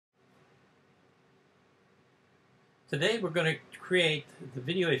Today we're going to create the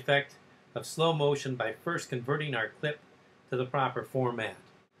video effect of slow motion by first converting our clip to the proper format.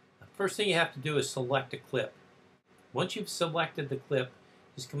 The first thing you have to do is select a clip. Once you've selected the clip,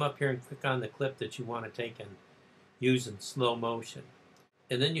 just come up here and click on the clip that you want to take and use in slow motion.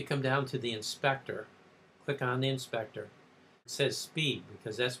 And then you come down to the inspector, click on the inspector. It says speed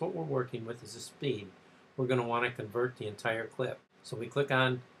because that's what we're working with is the speed. We're going to want to convert the entire clip. So we click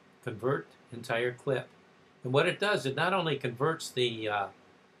on convert entire clip. And what it does, it not only converts the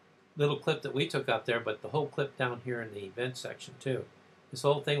little clip that we took up there, but the whole clip down here in the event section too. This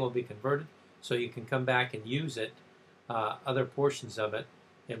whole thing will be converted so you can come back and use it, other portions of it,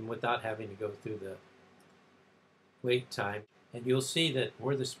 and without having to go through the wait time. And you'll see that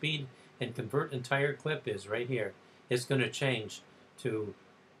where the speed and convert entire clip is right here, it's going to change to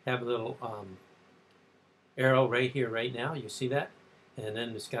have a little arrow right here right now. You see that? And then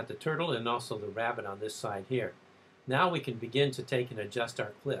it's got the turtle and also the rabbit on this side here. Now we can begin to take and adjust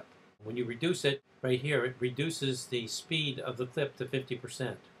our clip. When you reduce it right here, it reduces the speed of the clip to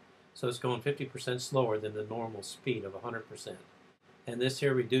 50%. So it's going 50% slower than the normal speed of 100%. And this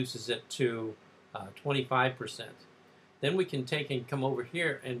here reduces it to 25%. Then we can take and come over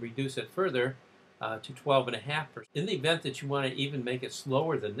here and reduce it further to 12.5%. In the event that you want to even make it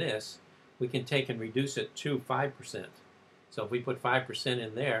slower than this, we can take and reduce it to 5%. So if we put 5%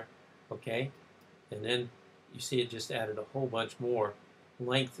 in there, okay, and then you see it just added a whole bunch more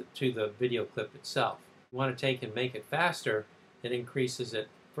length to the video clip itself. You want to take and make it faster, it increases it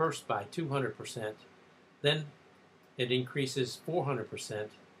first by 200%, then it increases 400%,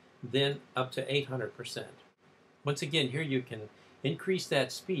 then up to 800%. Once again, here you can increase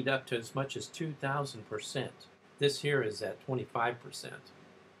that speed up to as much as 2,000%. This here is at 25%.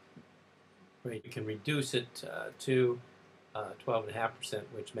 Right, you can reduce it to 12.5%,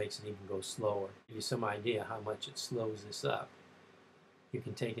 which makes it even go slower. Give you some idea how much it slows this up. You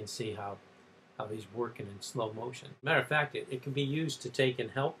can take and see how he's working in slow motion. Matter of fact, it can be used to take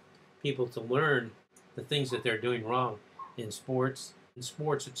and help people to learn the things that they're doing wrong in sports. In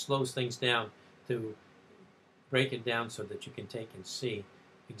sports, it slows things down to break it down so that you can take and see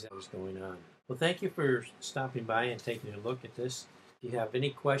exactly what's going on. Well, thank you for stopping by and taking a look at this. If you have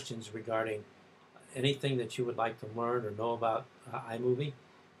any questions regarding anything that you would like to learn or know about iMovie,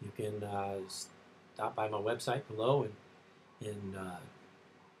 you can stop by my website below and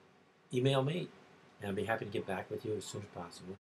email me, and I'll be happy to get back with you as soon as possible.